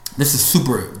this is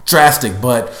super drastic,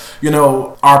 but,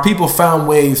 our people found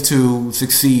ways to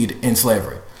succeed in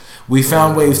slavery. We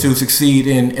found ways to succeed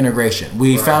in integration.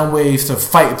 We found ways to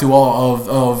fight through all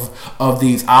of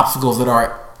these obstacles that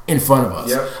are in front of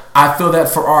us. Yep. I feel that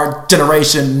for our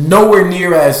generation, nowhere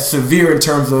near as severe in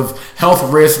terms of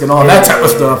health risk and all that type of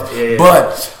stuff. Yeah.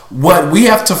 But what we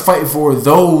have to fight for,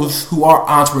 those who are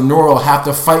entrepreneurial have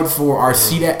to fight for our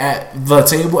seat at the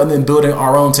table and then building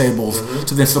our own tables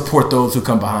to then support those who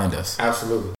come behind us.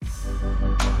 Absolutely.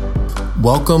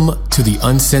 Welcome to the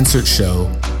Uncensored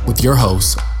Show with your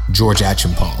host, George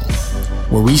Achampong,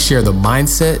 where we share the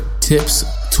mindset, tips,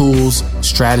 tools,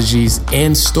 strategies,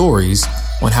 and stories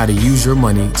on how to use your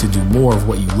money to do more of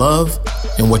what you love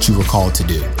and what you were called to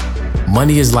do.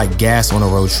 Money is like gas on a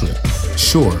road trip.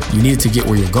 Sure, you need it to get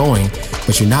where you're going,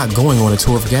 but you're not going on a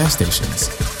tour of gas stations.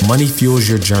 Money fuels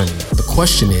your journey. The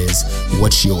question is,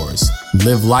 what's yours?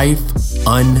 Live life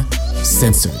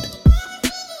uncensored.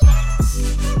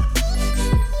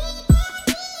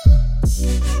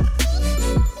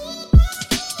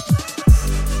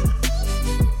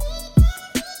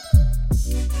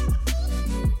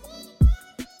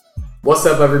 What's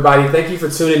up, everybody? Thank you for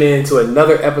tuning in to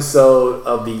another episode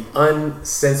of the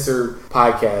Uncensored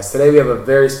Podcast. Today we have a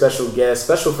very special guest,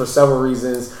 special for several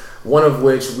reasons, one of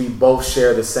which we both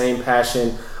share the same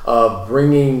passion of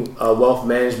bringing wealth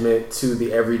management to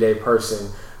the everyday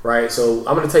person, right? So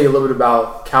I'm going to tell you a little bit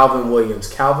about Calvin Williams.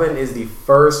 Calvin is the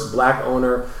first Black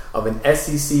owner of an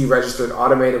SEC-registered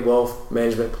automated wealth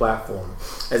management platform.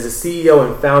 As the CEO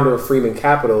and founder of Freeman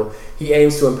Capital, he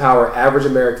aims to empower average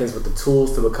Americans with the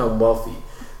tools to become wealthy.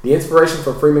 The inspiration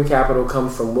for Freeman Capital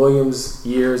comes from Williams'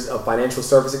 years of financial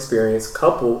service experience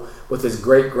coupled with his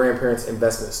great-grandparents'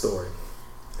 investment story.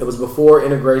 It was before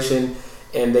integration,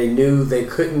 and they knew they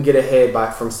couldn't get ahead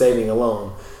from saving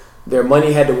alone. Their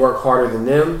money had to work harder than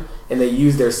them, and they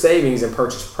used their savings and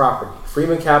purchased property.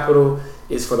 Freeman Capital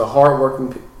is for the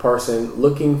hardworking person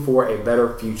looking for a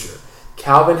better future.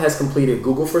 Calvin has completed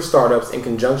Google for Startups in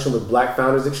conjunction with Black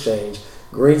Founders Exchange,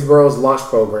 Greensboro's Launch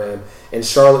Program, and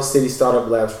Charlotte City Startup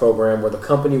Labs program, where the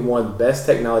company won Best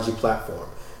Technology Platform.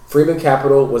 Freeman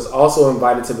Capital was also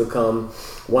invited to become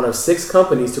one of 6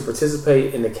 companies to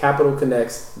participate in the Capital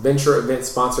Connects venture event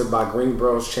sponsored by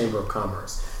Greensboro's Chamber of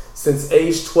Commerce. Since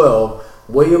age 12,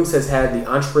 Williams has had the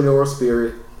entrepreneurial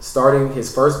spirit, starting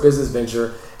his first business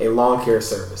venture, a lawn care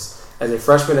service. As a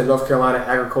freshman at North Carolina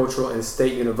Agricultural and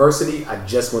State University, I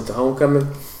just went to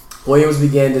homecoming, Williams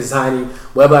began designing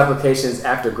web applications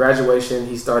after graduation.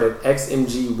 He started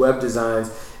XMG Web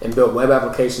Designs and built web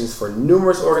applications for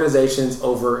numerous organizations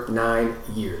over 9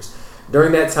 years.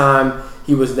 During that time,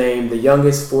 he was named the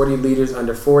youngest 40 leaders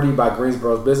under 40 by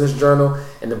Greensboro's Business Journal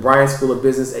and the Bryan School of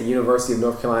Business at University of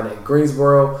North Carolina at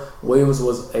Greensboro. Williams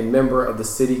was a member of the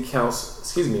City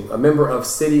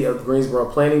of Greensboro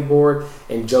Planning Board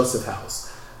and Joseph House.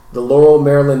 The Laurel,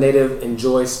 Maryland native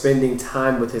enjoys spending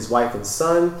time with his wife and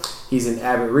son. He's an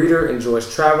avid reader,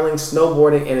 enjoys traveling,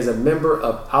 snowboarding, and is a member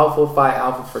of Alpha Phi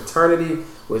Alpha fraternity.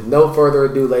 With no further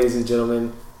ado, ladies and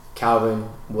gentlemen, Calvin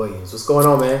Williams. What's going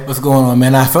on, man? What's going on,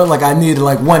 man? I felt like I needed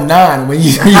like 1-9 when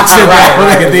you said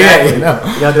that at the end.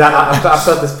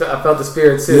 I felt the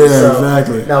spirit too. Yeah,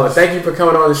 exactly. No, but thank you for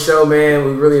coming on the show, man.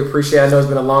 We really appreciate it. I know it's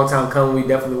been a long time coming. We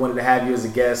definitely wanted to have you as a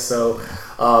guest, so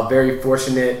very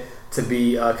fortunate to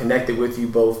be connected with you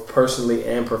both personally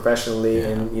and professionally,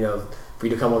 and for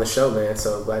you to come on the show, man.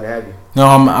 So glad to have you. No,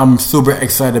 I'm super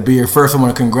excited to be here. First, I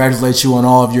want to congratulate you on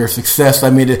all of your success.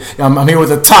 I'm here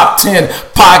with a top 10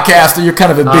 podcaster. You're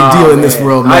kind of a big deal in this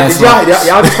world, man.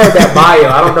 Y'all just heard that bio.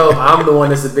 I don't know if I'm the one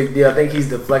that's a big deal. I think he's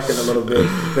deflecting a little bit,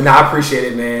 but no, I appreciate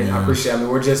it, man. Yeah. I appreciate it. I mean,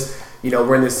 we're just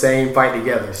we're in the same fight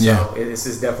together. So It's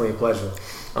just definitely a pleasure.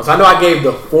 So I know I gave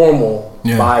the formal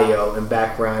bio and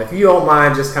background. If you don't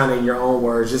mind, just kind of in your own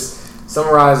words, just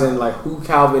summarizing like who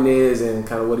Calvin is and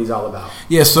kind of what he's all about.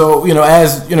 Yeah, so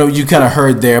as you kind of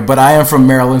heard there, but I am from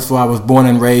Maryland, so I was born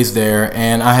and raised there,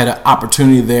 and I had an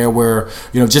opportunity there where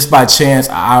just by chance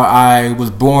I was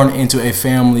born into a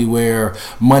family where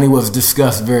money was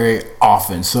discussed very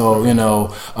often. So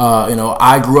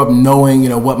I grew up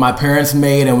knowing what my parents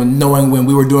made and knowing when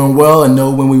we were doing well and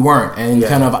know when we weren't, and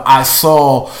kind of I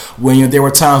saw when there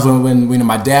were times when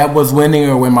my dad was winning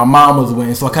or when my mom was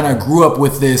winning. So I kind of grew up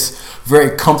with this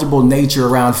very comfortable nature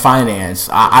around finance,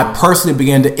 I personally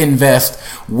began to invest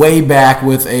way back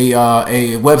with a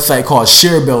website called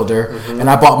ShareBuilder, and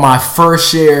I bought my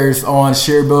first shares on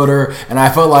ShareBuilder, and I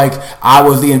felt like I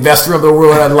was the investor of the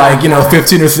world at like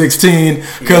 15 or 16,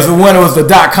 because when it was the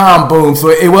 .com boom, so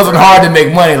it wasn't hard to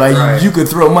make money. Like you could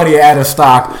throw money at a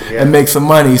stock and make some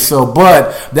money. So,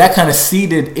 but that kind of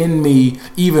seeded in me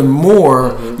even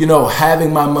more,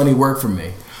 having my money work for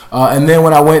me. And then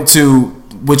when I went to,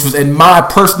 which was in my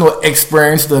personal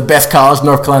experience, the best college,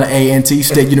 North Carolina A&T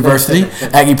State University,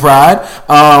 Aggie Pride.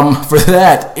 For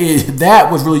that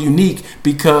was really unique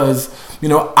because,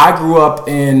 I grew up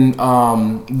in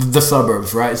the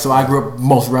suburbs, right? So I grew up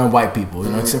most around white people,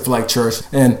 except for like church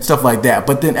and stuff like that.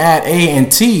 But then at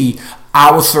A&T,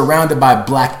 I was surrounded by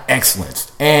black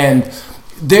excellence. And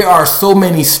there are so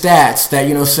many stats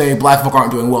that, say black folk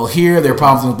aren't doing well here. There are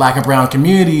problems in black and brown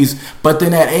communities. But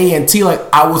then at A&T,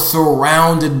 I was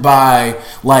surrounded by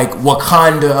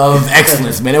Wakanda of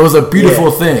excellence, man. It was a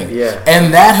beautiful thing. Yeah.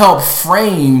 And that helped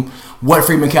frame what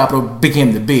Freeman Capital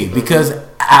became to be. Because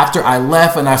after I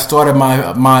left and I started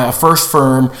my first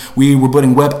firm, we were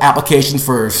building web applications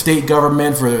for state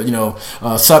government, for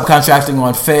subcontracting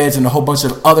on feds and a whole bunch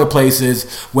of other places.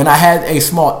 When I had a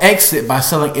small exit by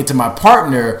selling it to my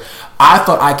partner, I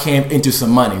thought I came into some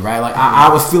money, right?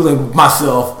 I was feeling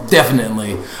myself,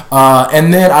 definitely.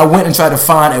 And then I went and tried to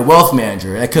find a wealth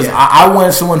manager because I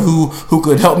wanted someone who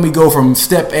could help me go from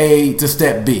step A to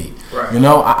step B. Right.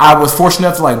 I was fortunate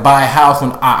enough to buy a house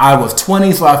when I was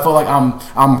 20, so I felt like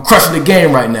I'm crushing the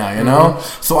game right now,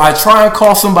 So I try and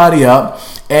call somebody up,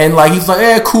 and he's like,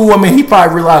 "Yeah, cool." I mean, he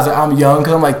probably realized that I'm young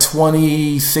because I'm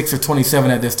 26 or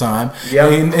 27 at this time. Yeah.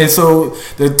 And so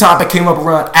the topic came up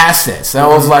around assets. And I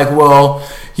was like, "Well,"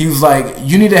 he was like,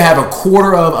 "You need to have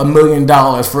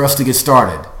 $250,000 for us to get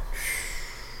started."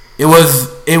 It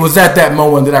was at that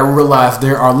moment that I realized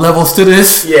there are levels to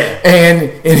this. Yeah. And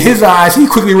in his eyes, he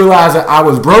quickly realized that I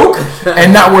was broke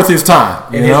and not worth his time.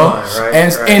 In his mind, right?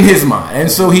 And in his mind. And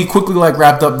so he quickly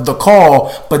wrapped up the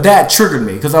call. But that triggered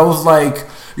me because I was like,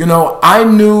 I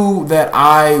knew that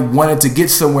I wanted to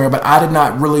get somewhere, but I did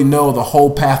not really know the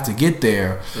whole path to get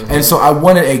there. And so I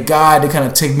wanted a guide to kind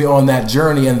of take me on that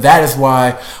journey, and that is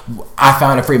why I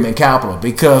founded Freeman Capital,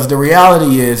 because the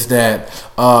reality is that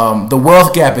the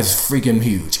wealth gap is freaking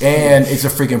huge, and it's a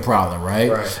freaking problem,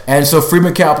 right? And so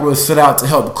Freeman Capital is set out to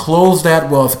help close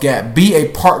that wealth gap, be a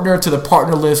partner to the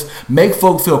partner list, make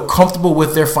folks feel comfortable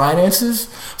with their finances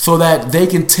so that they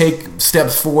can take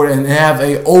steps forward and have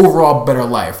a overall better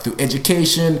life through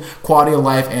education, quality of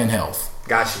life, and health.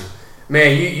 Got you.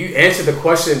 Man, you answered the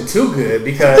question too good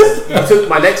because you took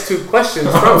my next two questions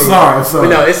from me. I'm sorry. But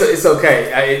no, it's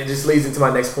okay. It just leads into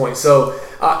my next point. So,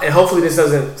 and hopefully this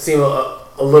doesn't seem a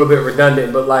little bit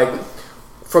redundant, but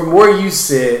from where you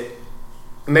sit,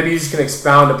 maybe you just can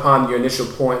expound upon your initial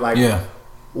point.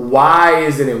 Why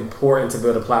is it important to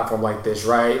build a platform like this,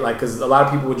 right? Because a lot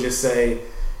of people would just say,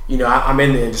 I'm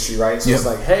in the industry, right? So it's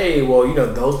hey, well,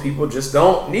 those people just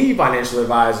don't need financial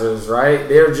advisors, right?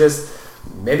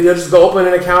 Maybe they'll just go open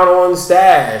an account on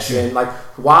Stash. And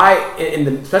why,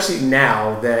 especially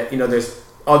now that, there's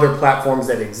other platforms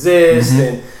that exist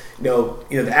and,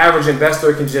 the average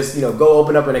investor can just, go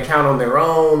open up an account on their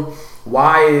own.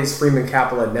 Why is Freeman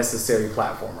Capital a necessary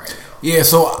platform right now? Yeah,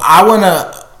 so I want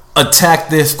to attack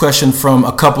this question from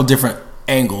a couple different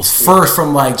angles. First,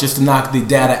 from just to knock the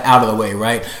data out of the way,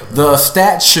 right? The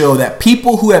stats show that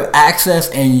people who have access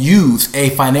and use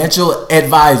a financial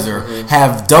advisor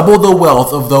have double the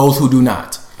wealth of those who do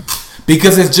not.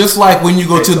 Because it's just like when you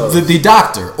go to the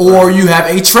doctor or you have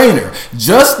a trainer.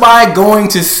 Just by going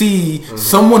to see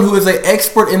someone who is an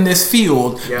expert in this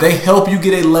field, they help you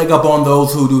get a leg up on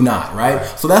those who do not, right?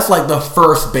 So that's the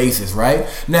first basis, right?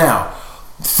 Now,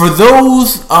 for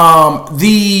those,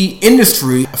 the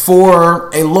industry,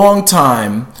 for a long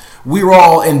time, we were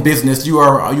all in business. You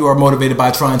are motivated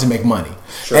by trying to make money.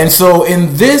 Sure. And so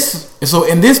in this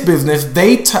business,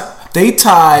 they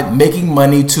tied making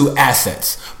money to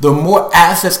assets. The more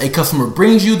assets a customer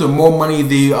brings you, the more money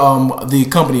the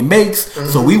company makes.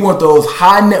 So we want those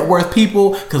high net worth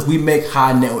people because we make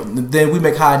high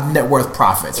net worth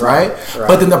profits, right?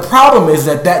 But then the problem is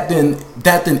that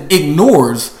then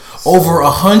ignores over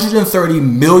 130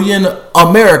 million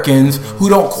Americans who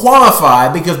don't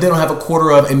qualify because they don't have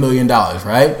 $250,000,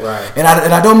 right? And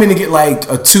I don't mean to get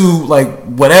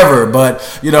whatever,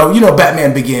 but you know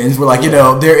Batman Begins, where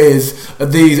there is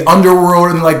the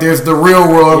underworld and there's the real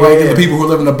world, and the people who are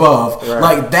living above.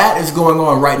 That is going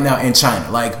on right now in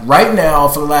China. Right now,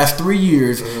 for the last 3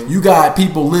 years, you got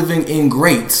people living in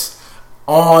grates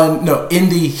in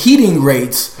the heating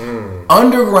grates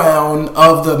underground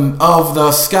of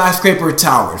the skyscraper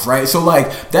towers, right? So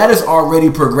like that is already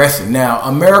progressing. Now,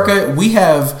 America, we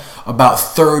have about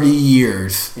 30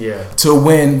 years to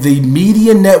when the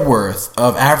median net worth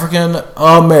of African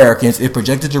Americans is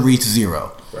projected to reach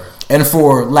zero. Right. And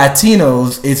for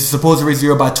Latinos, it's supposed to reach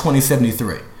zero by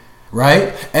 2073.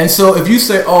 Right? And so if you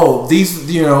say, oh, these,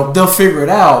 they'll figure it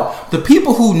out, the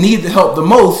people who need the help the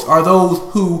most are those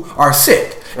who are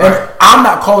sick. Right. And I'm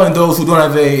not calling those who don't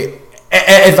have a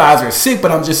advisor sick,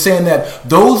 but I'm just saying that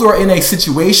those who are in a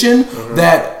situation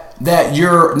that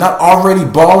you're not already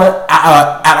balling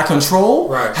out of control,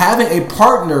 right. Having a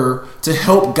partner to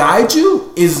help guide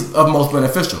you is most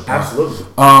beneficial. Absolutely.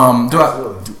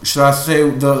 Should I say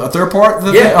the third part?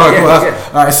 Yeah.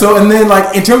 All right. So, and then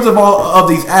like in terms of all of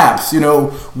these apps,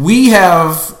 we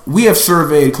have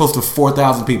surveyed close to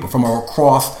 4,000 people from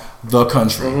across the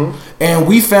country, and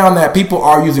we found that people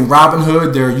are using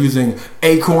Robinhood, they're using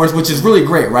Acorns, which is really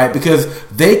great, right? Because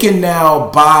they can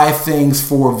now buy things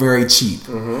for very cheap.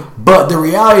 But the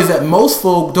reality is that most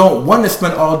folk don't want to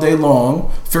spend all day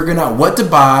long figuring out what to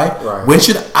buy, right. When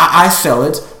should I sell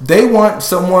it. They want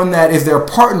someone that is their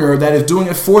partner that is doing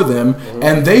it for them,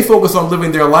 and they focus on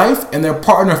living their life, and their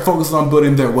partner focuses on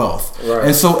building their wealth. Right.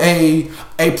 And so a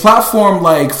platform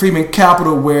like Freeman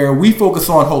Capital, where we focus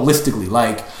on holistically,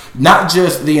 like not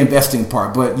just the investing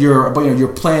part, but your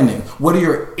planning. What are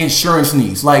your insurance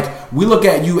needs? Like, we look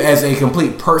at you as a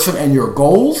complete person and your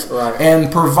goals, right. And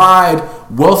provide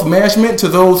wealth management to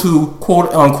those who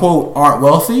quote unquote aren't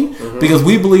wealthy, because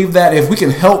we believe that if we can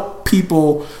help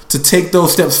people to take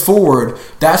those steps forward,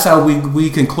 that's how we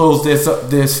can close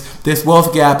this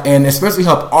wealth gap, and especially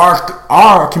help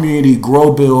our community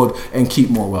grow, build, and keep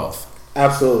more wealth.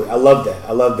 Absolutely. I love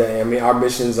that. I mean, our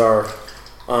missions are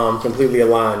completely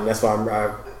aligned. That's why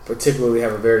I particularly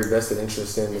have a very vested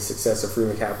interest in the success of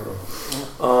Freeman Capital.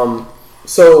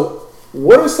 So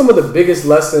what are some of the biggest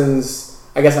lessons,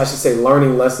 I guess I should say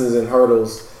learning lessons and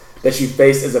hurdles that you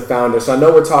faced as a founder? So I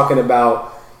know we're talking about,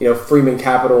 Freeman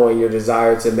Capital and your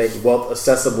desire to make wealth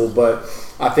accessible, but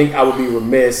I think I would be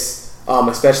remiss,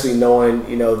 especially knowing,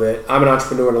 that I'm an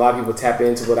entrepreneur and a lot of people tap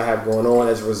into what I have going on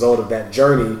as a result of that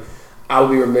journey. I would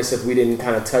be remiss if we didn't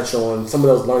kind of touch on some of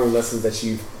those learning lessons that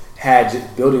you've had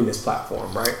just building this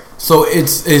platform, right? So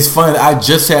it's funny that I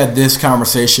just had this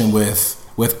conversation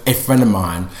with a friend of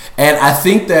mine, and I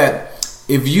think that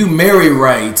if you marry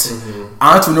right,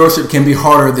 entrepreneurship can be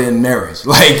harder than marriage.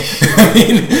 Like, I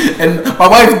mean, and my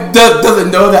wife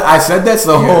doesn't know that I said that,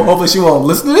 so hopefully she won't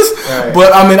listen to this. Right.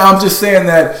 But I mean, I'm just saying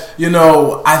that,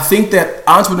 I think that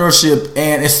entrepreneurship,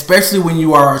 and especially when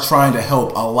you are trying to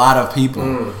help a lot of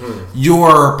people,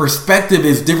 your perspective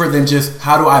is different than just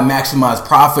how do I maximize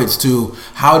profits to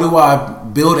how do I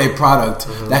build a product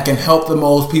that can help the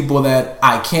most people that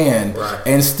I can, right.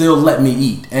 And still let me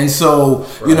eat. And so,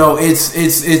 right.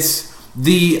 It's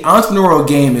the entrepreneurial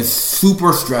game is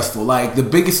super stressful. Like, the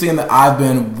biggest thing that I've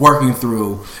been working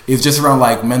through is just around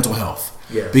like mental health.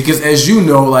 Yes. Because as you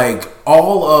know, like,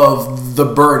 all of the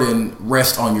burden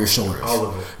rests on your shoulders. All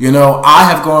of it. I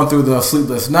have gone through the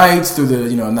sleepless nights, through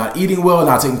the, not eating well,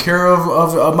 not taking care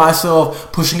of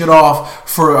myself, pushing it off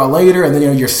for later, and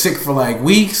then, you're sick for like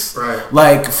weeks. Right.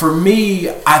 Like, for me,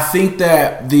 I think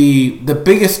that the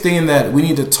biggest thing that we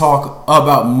need to talk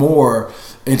about more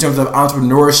in terms of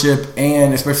entrepreneurship,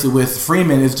 and especially with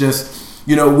Freeman, is just,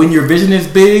 when your vision is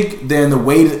big, then the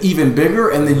weight is even bigger,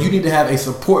 and then you need to have a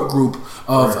support group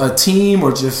of a team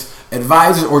or just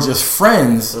advisors or just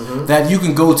friends that you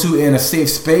can go to in a safe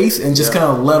space and just kind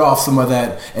of let off some of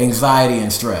that anxiety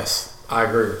and stress. I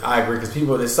agree because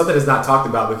it's something that's not talked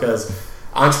about, because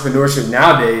entrepreneurship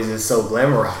nowadays is so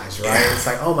glamorized, right? It's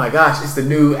like, oh my gosh, it's the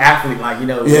new athlete. Like, when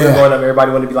we're growing up,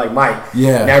 everybody wanted to be like Mike.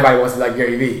 Yeah. And everybody wants to be like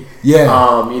Gary Vee. Yeah.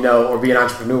 Or be an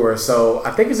entrepreneur. So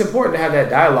I think it's important to have that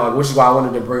dialogue, which is why I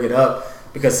wanted to bring it up,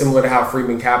 because similar to how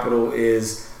Freeman Capital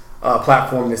is a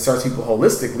platform that serves people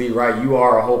holistically, right? You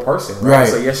are a whole person, right?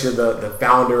 So yes, you're the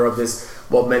founder of this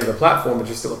wealth management platform, but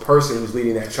you're still a person who's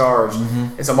leading that charge.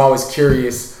 And so I'm always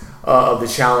curious of the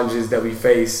challenges that we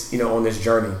face, on this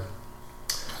journey.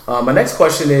 My next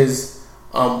question is,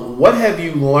 what have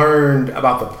you learned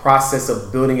about the process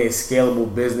of building a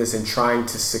scalable business and trying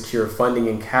to secure funding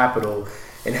and capital?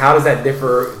 And how does that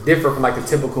differ from like the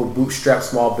typical bootstrap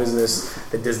small business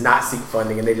that does not seek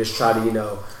funding and they just try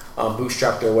to,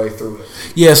 bootstrap their way through it?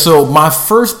 Yeah, so my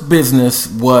first business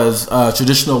was a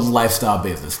traditional lifestyle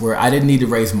business where I didn't need to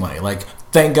raise money. Like,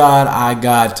 thank God I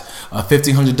got a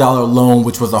 $1,500 loan,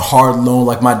 which was a hard loan.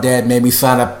 Like, my dad made me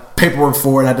sign a paperwork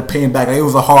for it. I had to pay him back. Like, it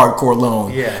was a hardcore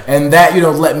loan. Yeah. And that,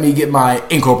 let me get my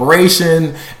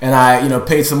incorporation, and I,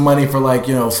 paid some money for like,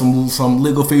 some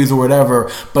legal fees or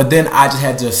whatever. But then I just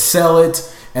had to sell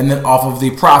it, and then off of the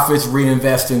profits,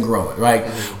 reinvest and grow it. Right?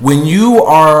 Mm-hmm.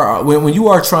 When you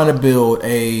are trying to build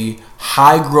a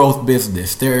high growth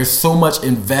business, there is so much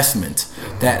investment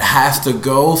that has to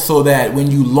go so that when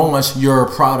you launch your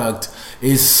product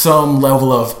is some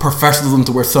level of professionalism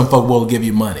to where some folk will give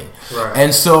you money. Right.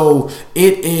 And so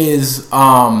it is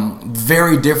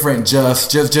very different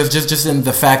just in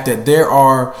the fact that there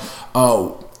are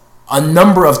a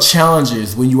number of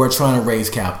challenges when you are trying to raise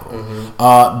capital.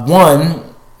 Mm-hmm.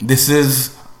 One, this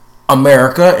is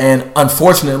America, and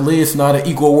unfortunately, it's not an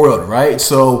equal world, right?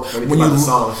 So when you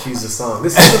choose the song.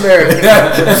 This is America.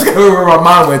 That's where my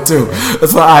mind went too.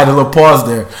 That's why I had a little pause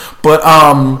there. But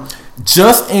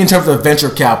just in terms of venture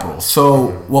capital.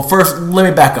 So, well, first, let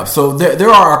me back up. So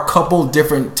there are a couple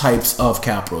different types of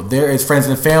capital. There is friends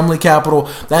and family capital.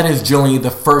 That is generally the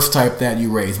first type that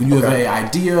you raise. When you have an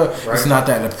idea, it's not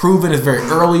that proven. It's very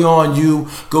early on. You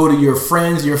go to your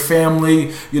friends, your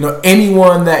family,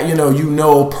 anyone that, you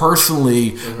know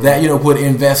personally that, would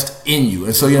invest in you.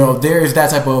 And so, there is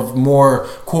that type of more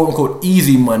quote unquote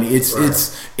easy money.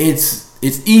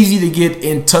 It's easy to get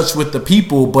in touch with the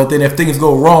people, but then if things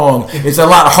go wrong, it's a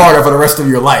lot harder for the rest of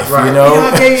your life. Right.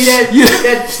 I gave you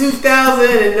that 2,000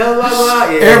 and blah blah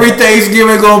blah. Yeah. Every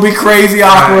Thanksgiving gonna be crazy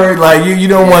awkward. Like you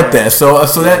don't want that. So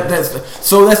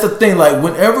that's the thing. Like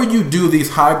whenever you do these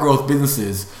high growth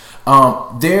businesses,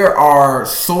 there are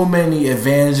so many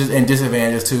advantages and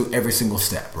disadvantages to every single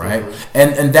step, right?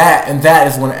 Mm-hmm. And that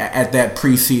is when at that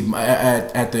pre-seed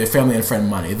at the family and friend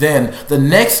money. Then the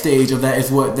next stage of that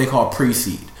is what they call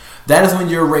pre-seed. That is when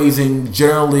you're raising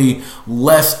generally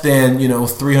less than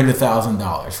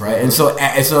 $300,000, right? Mm-hmm.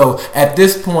 And so at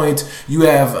this point you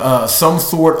have some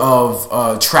sort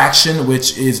of traction,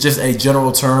 which is just a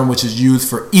general term which is used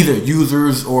for either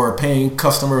users or paying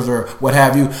customers or what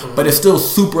have you. Mm-hmm. But it's still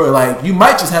super like you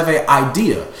might just have an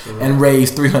idea and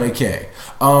raise $300K.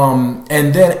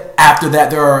 And then after that,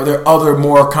 there are other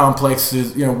more complex,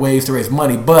 ways to raise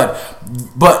money. But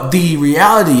the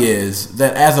reality is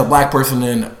that as a black person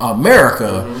in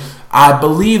America, I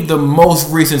believe the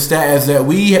most recent stat is that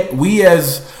we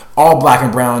as all black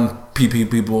and brown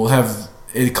people have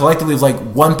it collectively is like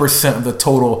 1% of the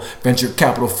total venture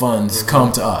capital funds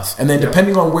come to us. And then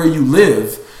depending on where you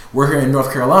live, we're here in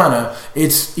North Carolina,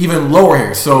 it's even lower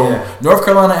here. So North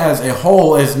Carolina as a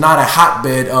whole is not a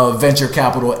hotbed of venture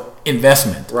capital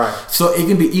investment. Right. So it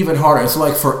can be even harder. So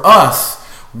like for us,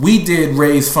 we did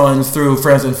raise funds through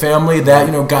friends and family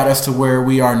that, got us to where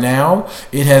we are now.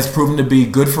 It has proven to be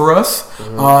good for us.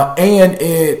 And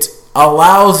it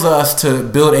allows us to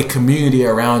build a community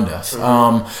around us.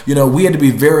 We had to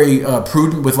be very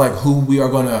prudent with like who we are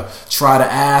going to try to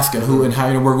ask and who and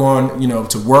how we're going,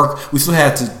 to work. We still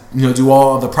had to, do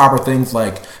all of the proper things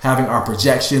like having our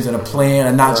projections and a plan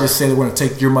and not just say that we're going to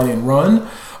take your money and run.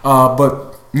 But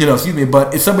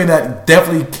it's something that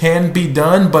definitely can be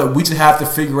done, but we just have to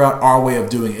figure out our way of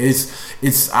doing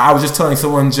it. I was just telling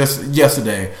someone just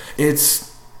yesterday,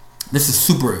 this is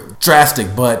super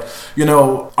drastic, but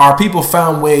our people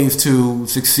found ways to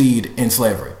succeed in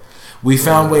slavery. We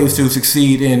found ways to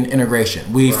succeed in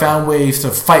integration. We found ways to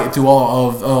fight through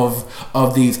all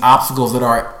of these obstacles that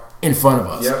are in front of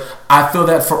us. Yep. I feel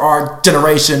that for our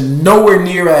generation, nowhere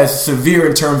near as severe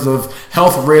in terms of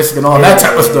health risk and all that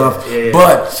type of stuff.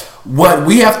 But what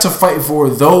we have to fight for,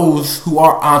 those who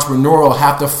are entrepreneurial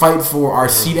have to fight for our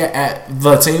seat at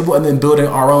the table and then building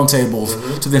our own tables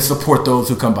to then support those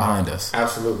who come behind us.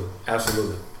 Absolutely. That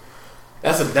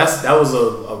was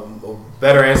a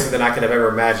better answer than I could have ever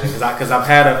imagined because I've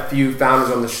had a few founders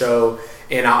on the show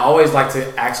and I always like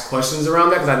to ask questions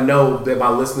around that because I know that my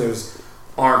listeners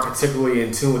aren't particularly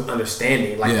in tune with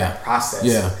understanding that process.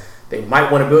 Yeah. They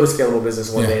might want to build a scalable business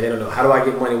one day. They don't know, how do I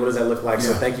get money? What does that look like?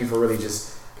 So thank you for really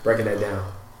just breaking that down.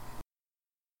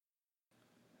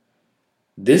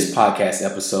 This podcast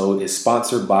episode is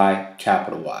sponsored by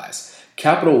CapitalWise.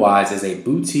 CapitalWise is a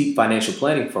boutique financial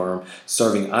planning firm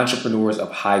serving entrepreneurs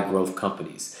of high growth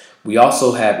companies. We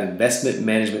also have investment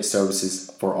management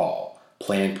services for all.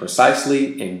 Plan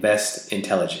precisely, invest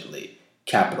intelligently.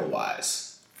 CapitalWise.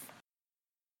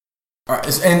 All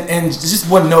right, and just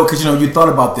one note, because you thought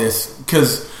about this,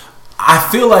 because I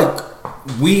feel like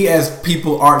we as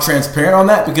people aren't transparent on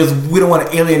that because we don't want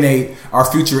to alienate our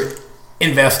future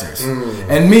investors.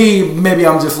 And maybe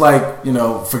I'm just like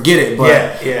forget it,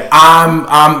 but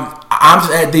I'm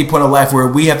just at the point of life where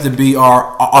we have to be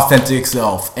our authentic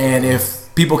self, and if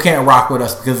people can't rock with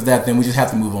us because of that, then we just have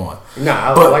to move on. No,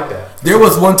 I like that. There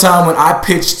was one time when I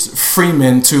pitched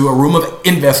Freeman to a room of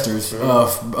investors,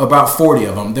 about 40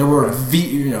 of them. There were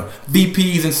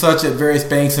VPs and such at various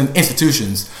banks and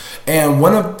institutions, and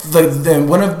one of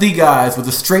the guys with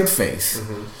a straight face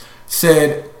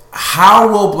said, "How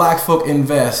will black folk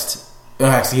invest?"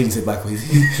 Actually, he didn't say black folk.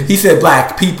 He said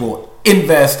black people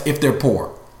invest if they're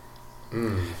poor.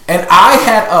 And I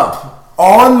had up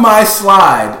on my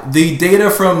slide the data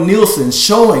from Nielsen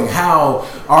showing how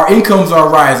our incomes are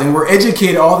rising, we're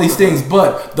educated, all these things,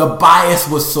 but the bias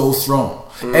was so strong.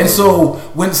 And so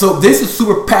this is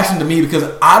super passionate to me because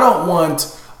I don't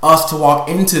want us to walk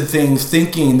into things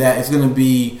thinking that it's going to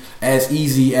be as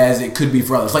easy as it could be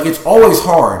for others. Like, it's always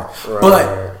hard,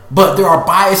 but there are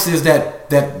biases that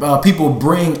people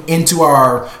bring into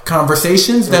our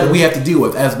conversations that we have to deal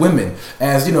with as women,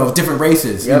 as different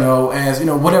races, as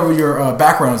whatever your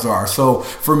backgrounds are. So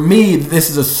for me, this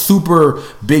is a super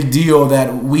big deal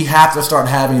that we have to start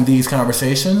having these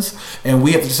conversations, and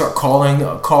we have to start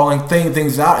calling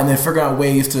things out, and then figuring out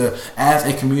ways to, as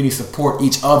a community, support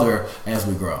each other as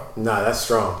we grow. Nah, that's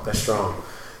strong. That's strong.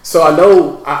 So I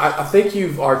know, I think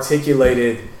you've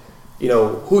articulated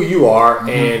who you are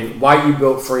and why you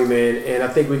built Freeman, and I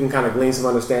think we can kind of glean some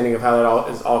understanding of how that all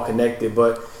is all connected.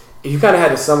 But if you kind of had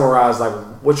to summarize like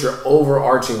what your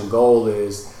overarching goal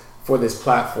is for this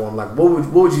platform, like what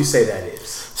would you say that is?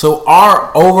 So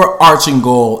our overarching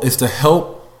goal is to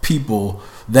help people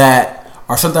that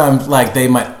are sometimes like they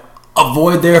might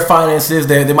avoid their finances,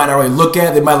 they might not really look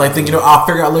at, they might like think, I'll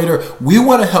figure it out later. We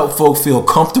want to help folks feel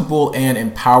comfortable and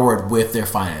empowered with their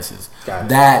finances.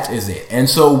 That is it. And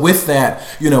so with that,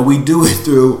 we do it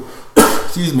through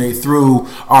through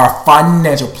our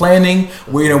financial planning,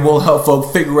 where we'll help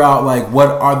folks figure out like what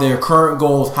are their current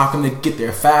goals, how can they get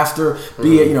there faster,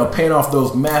 be it paying off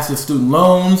those massive student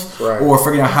loans, or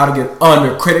figuring out how to get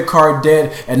under credit card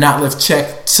debt and not live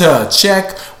check to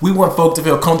check. We want folks to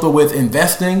feel comfortable with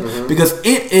investing because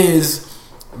it is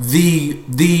the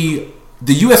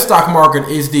U.S. stock market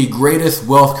is the greatest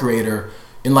wealth creator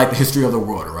in like the history of the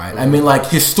world, right? I mean, like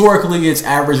historically, it's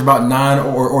averaged about 9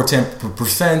 or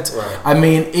 10%. I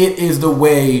mean, it is the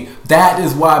way. That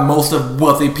is why most of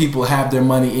wealthy people have their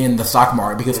money in the stock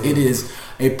market, because it is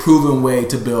a proven way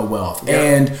to build wealth,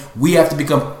 and we have to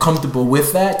become comfortable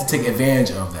with that to take advantage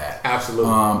of that.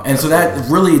 Absolutely. And so that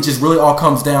really all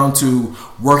comes down to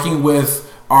working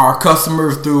with our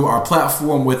customers through our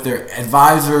platform with their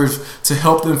advisors to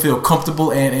help them feel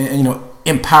comfortable and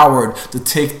empowered to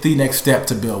take the next step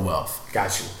to build wealth.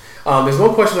 Got you. There's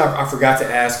one question I forgot to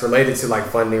ask related to like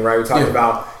funding, right? You talked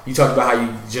about how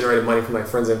you generated money from like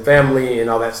friends and family and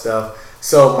all that stuff.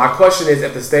 So my question is,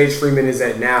 at the stage Freeman is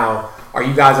at now, are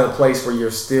you guys in a place where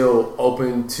you're still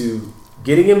open to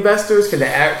getting investors? Can the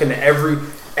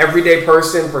everyday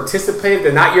person participate if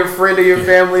they're not your friend or your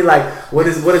family? Like, what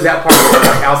is that part of it,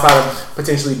 like, outside of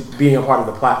potentially being a part of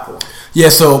the platform? Yeah,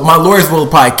 so my lawyers will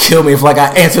probably kill me if like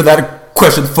I answer that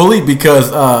question fully,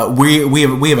 because we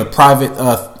have a private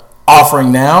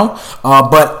offering now,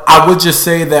 but I would just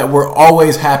say that we're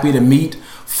always happy to meet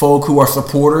folk who are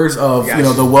supporters of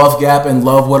the Wealth Gap and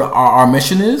love what our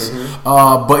mission is,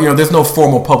 but there's no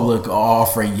formal public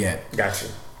offering yet. Got you.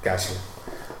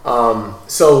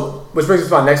 So which brings us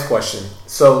to my next question.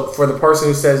 So for the person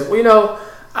who says,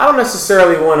 I don't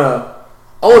necessarily want to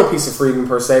own a piece of Freeman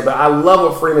per se, but I love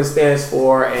what Freeman stands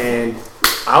for, and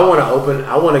I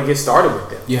want to get started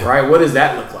with them, right? What does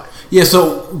that look like? Yeah,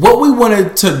 so what we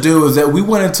wanted to do is that we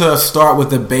wanted to start with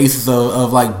the basis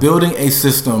of like building a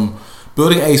system,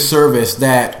 building a service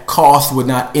that cost would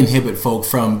not inhibit folk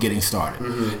from getting started.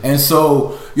 And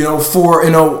so,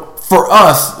 for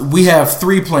us, we have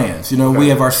 3 plans. We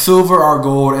have our silver, our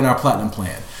gold, and our platinum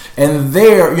plan. And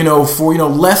there, for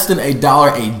less than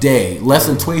 $1 a day, less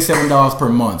than $27 per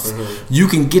month, you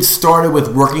can get started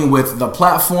with working with the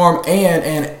platform and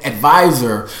an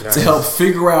advisor to help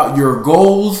figure out your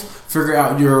goals, figure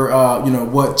out your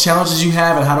what challenges you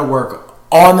have and how to work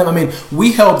on them. I mean,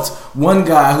 we helped one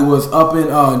guy who was up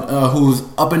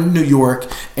in New York,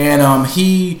 and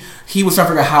he was trying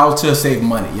to figure out how to save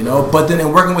money, But then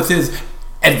in working with his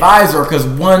advisor, because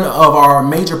one of our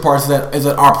major parts is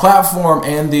that our platform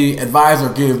and the advisor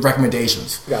give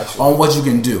recommendations on what you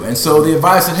can do. And so the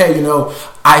advisor said, hey,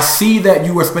 I see that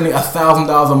you are spending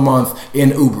 $1,000 a month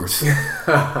in Ubers.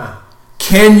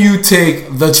 Can you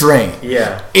take the train?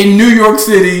 Yeah. In New York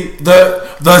City,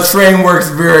 the train works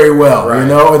very well,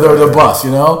 or the bus,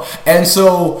 And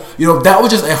so, that was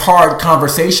just a hard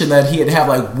conversation that he had to have.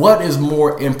 Like, what is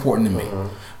more important to me?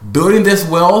 Building this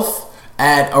wealth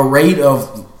at a rate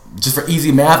of just for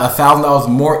easy math, $1,000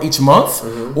 more each month,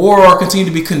 or continue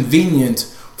to be convenient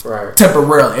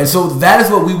temporarily. And so that is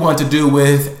what we want to do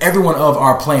with every one of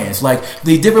our plans. Like,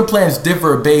 the different plans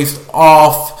differ based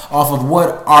off of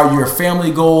what are your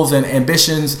family goals and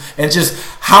ambitions, and just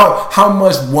how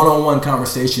much one-on-one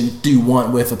conversation do you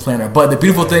want with a planner. But the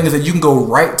beautiful thing is that you can go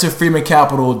right to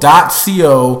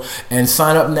freemancapital.co and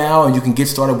sign up now, and you can get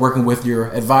started working with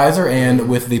your advisor and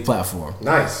with the platform.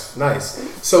 Nice.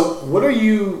 So what are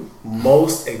you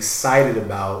most excited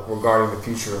about regarding the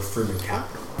future of Freeman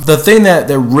Capital? The thing that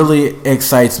really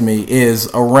excites me is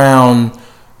around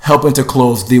helping to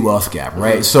close the wealth gap,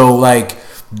 right? So, like,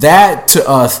 that to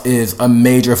us is a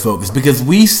major focus, because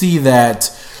we see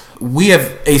that we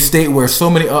have a state where so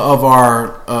many of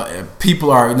our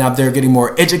people are now, they're getting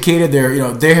more educated.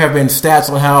 There have been stats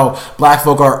on how black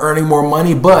folk are earning more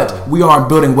money, but we aren't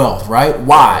building wealth, right?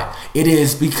 Why? It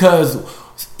is because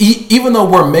even though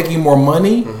we're making more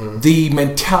money, the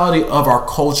mentality of our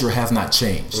culture has not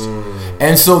changed.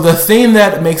 And so the thing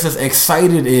that makes us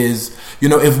excited is,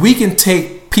 if we can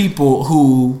take people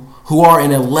who are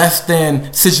in a less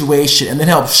than situation and then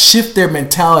help shift their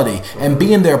mentality and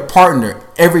being their partner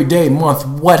every day, month,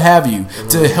 what have you,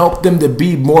 to help them to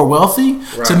be more wealthy.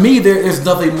 Right. To me, there is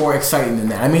nothing more exciting than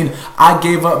that. I mean, I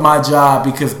gave up my job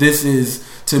because this is,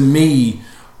 to me,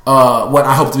 what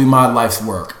I hope to be my life's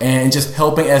work, and just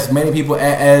helping as many people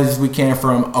as we can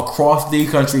from across the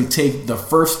country take the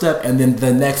first step and then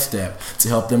the next step to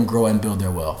help them grow and build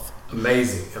their wealth.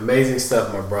 Amazing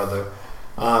stuff, my brother.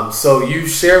 So you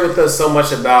shared with us so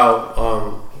much about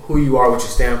who you are, what you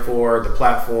stand for, the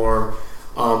platform.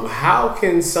 How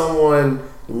can someone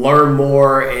learn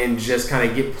more and just kind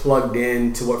of get plugged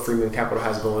into what Freeman Capital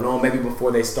has going on? Maybe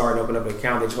before they start and open up an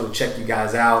account, they just want to check you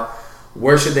guys out.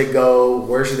 Where should they go?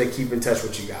 Where should they keep in touch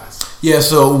with you guys? Yeah,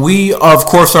 so we, of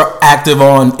course, are active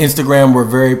on Instagram. We're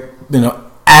very,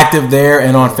 active there,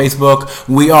 and on Facebook.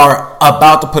 We are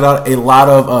about to put out a lot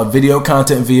of video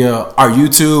content via our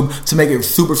YouTube. To make it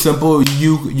super simple,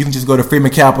 you can just go to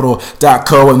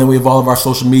freemancapital.co, and then we have all of our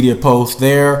social media posts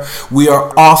there. We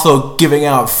are also giving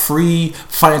out free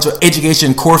financial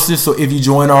education courses. So if you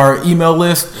join our email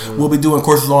list, we'll be doing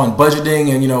courses on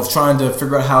budgeting and trying to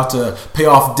figure out how to pay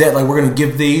off debt. Like, we're going to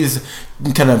give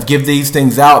these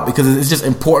things out because it's just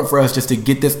important for us just to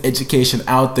get this education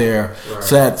out there, right,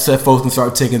 so that folks can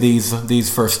start taking these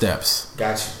first steps.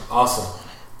 Gotcha. Awesome.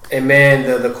 And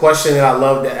man, the question that I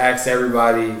love to ask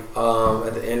everybody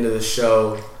at the end of the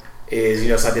show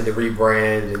is, so I did the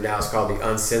rebrand and now it's called the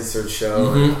Uncensored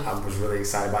Show. And I was really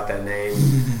excited about that name.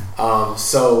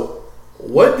 So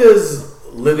what does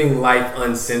living life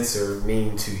uncensored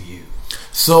mean to you?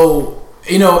 So,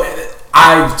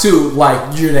 I too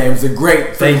like your name. It's a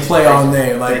great play on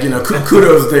name. Like,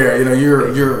 kudos there.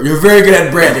 You're very good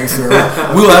at branding, sir.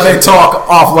 We'll have a talk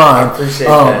offline. I appreciate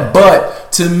that.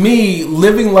 But to me,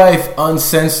 living life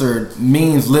uncensored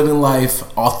means living life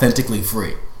authentically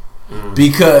free,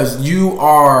 because you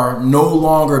are no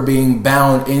longer being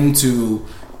bound into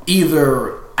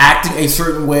either acting a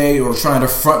certain way or trying to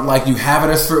front like you have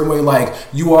it a certain way. Like,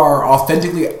 you are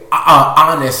authentically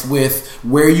honest with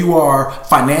where you are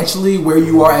financially, where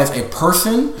you are as a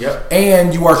person,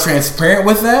 and you are transparent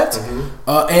with that,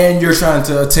 and you're trying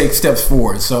to take steps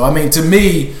forward. So, I mean, to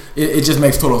me, it just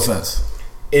makes total sense.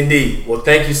 Indeed. Well,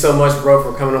 thank you so much, bro,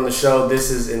 for coming on the show.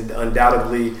 This is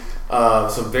undoubtedly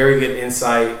some very good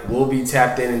insight. We'll be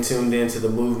tapped in and tuned into the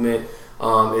movement.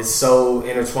 It's so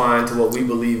intertwined to what we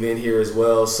believe in here as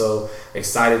well. So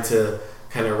excited to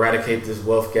kind of eradicate this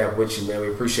wealth gap with you, man. We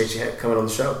appreciate you coming on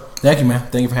the show. Thank you, man.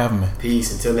 Thank you for having me.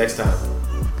 Peace. Until next time.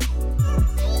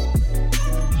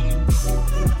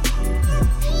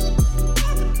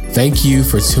 Thank you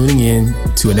for tuning in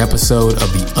to an episode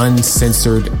of the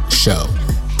Uncensored Show.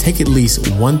 Take at least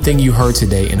one thing you heard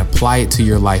today and apply it to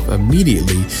your life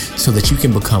immediately so that you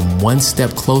can become one step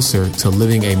closer to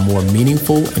living a more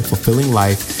meaningful and fulfilling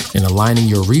life and aligning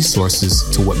your resources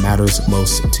to what matters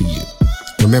most to you.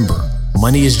 Remember,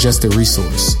 money is just a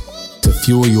resource to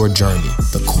fuel your journey.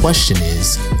 The question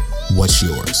is, what's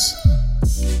yours?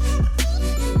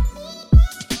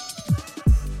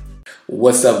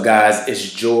 What's up, guys?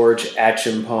 It's George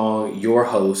Achimpong, your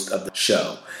host of the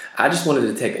show. I just wanted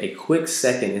to take a quick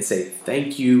second and say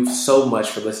thank you so much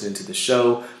for listening to the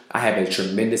show. I have a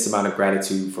tremendous amount of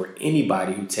gratitude for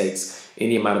anybody who takes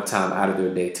any amount of time out of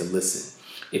their day to listen.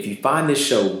 If you find this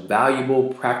show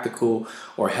valuable, practical,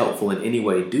 or helpful in any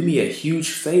way, do me a huge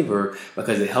favor,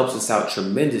 because it helps us out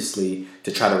tremendously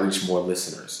to try to reach more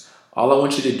listeners. All I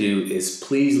want you to do is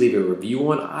please leave a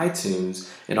review on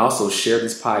iTunes and also share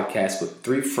this podcast with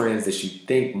 3 friends that you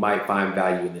think might find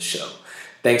value in the show.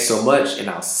 Thanks so much, and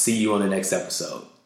I'll see you on the next episode.